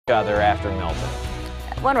other after Milton.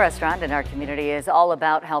 One restaurant in our community is all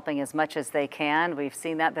about helping as much as they can. We've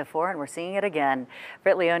seen that before and we're seeing it again.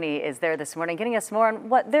 Britt Leone is there this morning getting us more on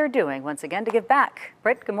what they're doing once again to give back.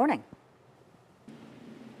 Britt, good morning.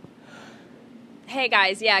 Hey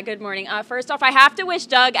guys, yeah, good morning. First off, I have to wish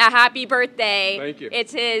Doug a happy birthday. Thank you.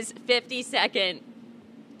 It's his 32nd,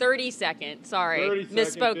 sorry, 32nd,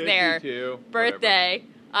 misspoke 52, there. Birthday.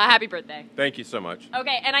 Happy birthday. Thank you so much.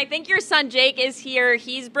 Okay, and I think your son Jake is here.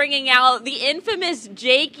 He's bringing out the infamous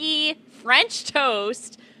Jakey French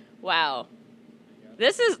toast. Wow.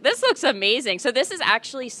 This looks amazing. So this is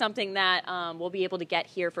actually something that we'll be able to get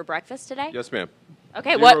here for breakfast today? Yes, ma'am.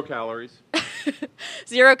 Okay, Zero calories.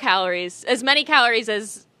 0 calories. As many calories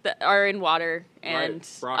as are in water and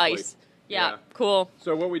Broccoli. ice. Yeah, cool.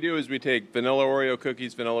 So what we do is we take vanilla Oreo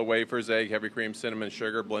cookies, vanilla wafers, egg, heavy cream, cinnamon,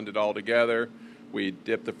 sugar, blend it all together. We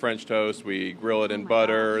dip the French toast, we grill it in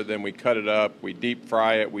butter, then we cut it up, we deep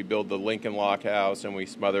fry it, we build the Lincoln Lock house, and we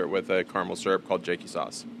smother it with a caramel syrup called Jakey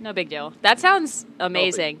sauce. No big deal. That sounds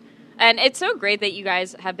amazing. And it's so great that you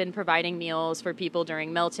guys have been providing meals for people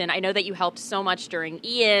during Milton. I know that you helped so much during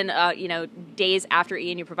Ian. Days after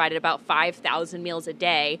Ian, you provided about 5,000 meals a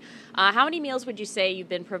day. How many meals would you say you've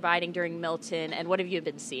been providing during Milton, and what have you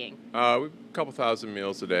been seeing? A couple thousand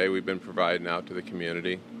meals a day we've been providing out to the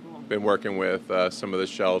community. Been working with some of the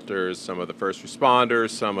shelters, some of the first responders,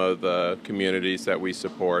 some of the communities that we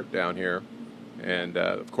support down here, and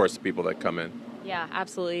of course the people that come in. Yeah,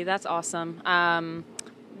 absolutely. That's awesome.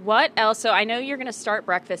 What else? So I know you're going to start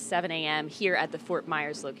breakfast 7 a.m. here at the Fort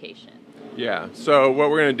Myers location. Yeah, so what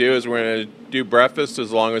we're going to do is we're going to do breakfast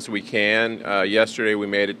as long as we can. Yesterday we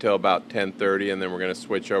made it till about 10:30, and then we're going to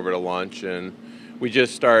switch over to lunch, and we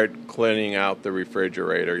just start cleaning out the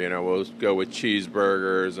refrigerator. You know, we'll go with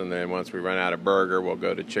cheeseburgers, and then once we run out of burger, we'll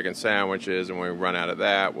go to chicken sandwiches, and when we run out of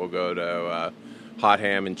that, we'll go to hot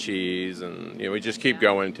ham and cheese, and we just keep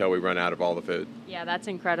going until we run out of all the food. Yeah, that's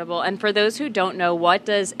incredible. And for those who don't know, what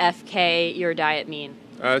does FK Your Diet mean?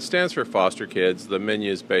 It stands for foster kids. The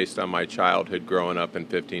menu is based on my childhood growing up in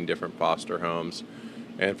 15 different foster homes,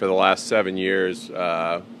 and for the last 7 years,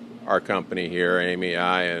 our company here, Amy,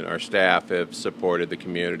 I, and our staff have supported the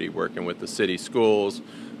community, working with the city schools,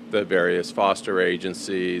 the various foster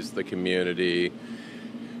agencies, the community.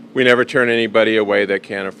 We never turn anybody away that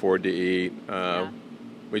can't afford to eat.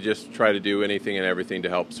 We just try to do anything and everything to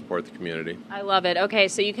help support the community. I love it. Okay,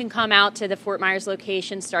 so you can come out to the Fort Myers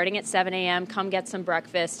location starting at 7 a.m. Come get some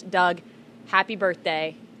breakfast. Doug, happy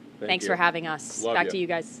birthday. Thanks for having us. Love Back you. to you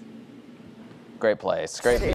guys. Great place. Great.